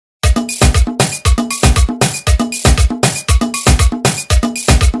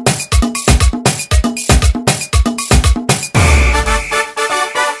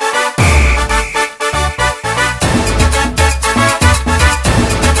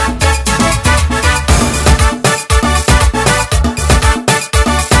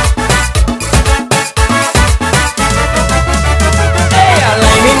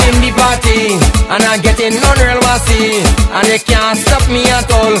and I getting on real bossy, and they can't stop me at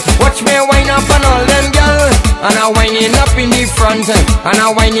all. Watch me wind up on all them girl, and I winding up in the front, and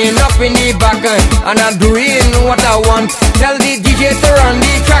I winding up in the back, and I doing what I want. Tell the DJ to run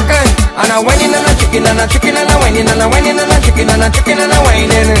the track, and I winding and I chicken and I chicken and I winding and I winding and I chicken and I chicken and I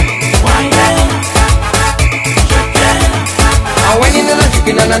winding. I winding and I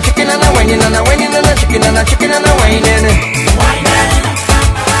chicken and I chicken and I winding and I winding and I chicken and I chicken and I winding.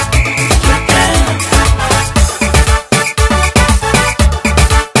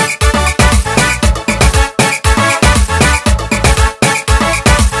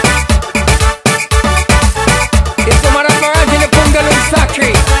 It's Omadath Maraj in the Pungalunks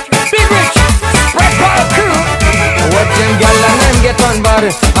factory. Big Rich, Red Ball crew. Watch them gal and them get on bad.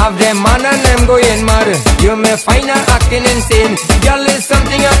 Have them man and them going mad. You may find her acting insane. Gal is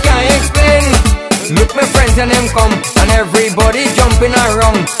something I can't explain. Look my friends and them come, and everybody jumping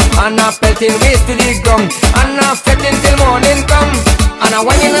around, and I pelting waist to the ground, and I fretting till morning come. And I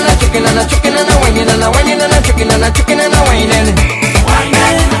whining and I chicken and I chicken and I whining and I whining and I chicken and I chicken and I whining.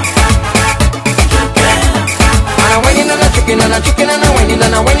 And I whining and I chicken and I chicken and I whining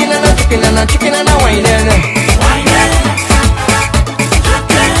and I whining and I chicken and I chicken and I whining.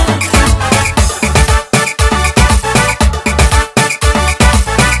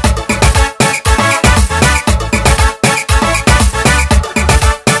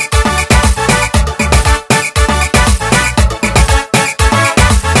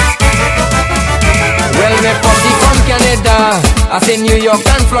 I say New York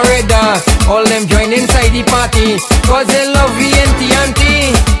and Florida, all them join inside the party, cause they love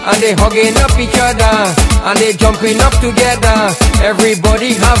VNT, and they hugging up each other, and they jumping up together,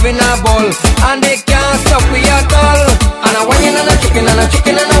 everybody having a ball, and they can't stop we at all. And I whining and I chicken and I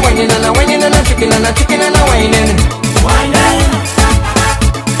chicken and I whining and I whining and I chicken and I chicken and I whining.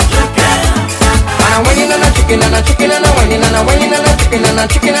 And I whining and I chicken and I chicken and I whining and I whining and I chicken and I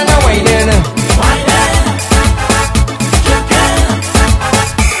chicken and I whining.